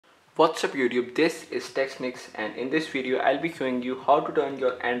What's up YouTube, this is TechSnix and in this video I'll be showing you how to turn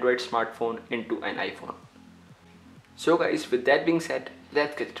your Android smartphone into an iPhone. So guys, with that being said,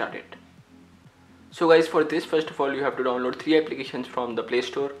 let's get started. So guys, for this first of all you have to download 3 applications from the Play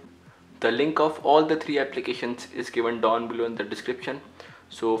Store. The link of all the 3 applications is given down below in the description.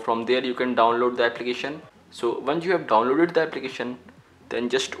 So from there you can download the application. So once you have downloaded the application, then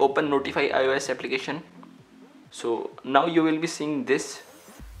just open Notify iOS application. So now you will be seeing this.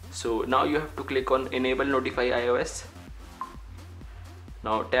 So now you have to click on enable notify iOS.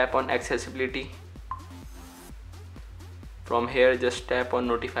 Now tap on accessibility. From here just tap on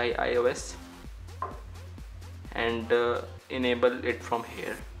notify iOS and enable it from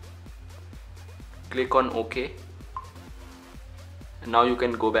here. Click on OK. Now you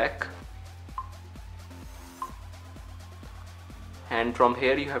can go back and from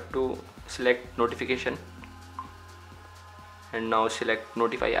here you have to select notification and now select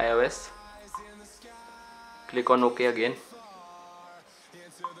notify iOS. Click on OK again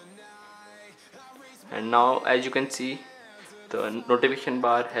and now as you can see the notification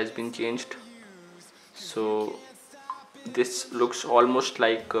bar has been changed. So this looks almost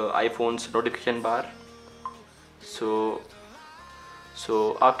like iPhone's notification bar. So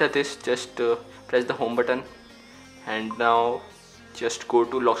after this just press the home button and now just go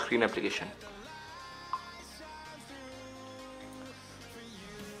to lock screen application.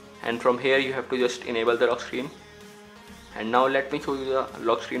 And from here you have to just enable the lock screen. And now let me show you the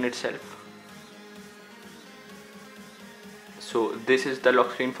lock screen itself. So this is the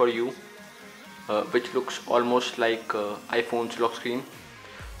lock screen for you, which looks almost like iPhone's lock screen.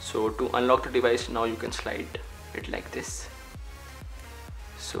 So to unlock the device, now you can slide it like this.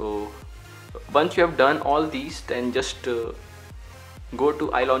 So once you have done all these, then just go to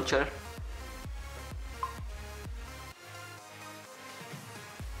iLauncher.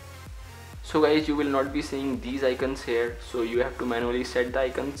 So guys, you will not be seeing these icons here, so you have to manually set the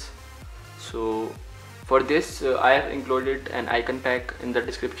icons. So for this I have included an icon pack in the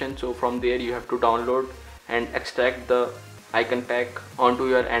description, so from there you have to download and extract the icon pack onto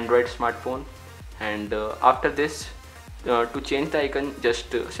your Android smartphone. And after this to change the icon,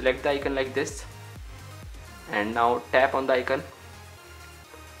 just select the icon like this and now tap on the icon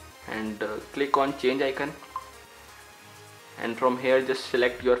and click on change icon, and from here just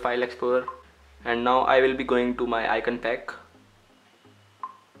select your file explorer. And now I will be going to my icon pack.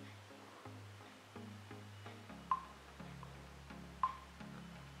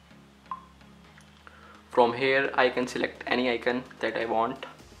 From here I can select any icon that I want.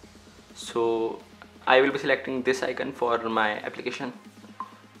 So I will be selecting this icon for my application.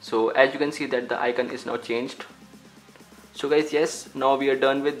 So as you can see that the icon is now changed. So guys, yes, now we are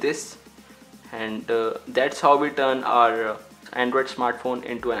done with this, and that's how we turn our Android smartphone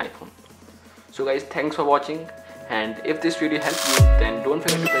into an iPhone. So guys, thanks for watching, and if this video helped you, then don't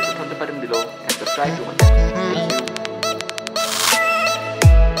forget to press the thumbs up button below and subscribe to my channel. Thank you.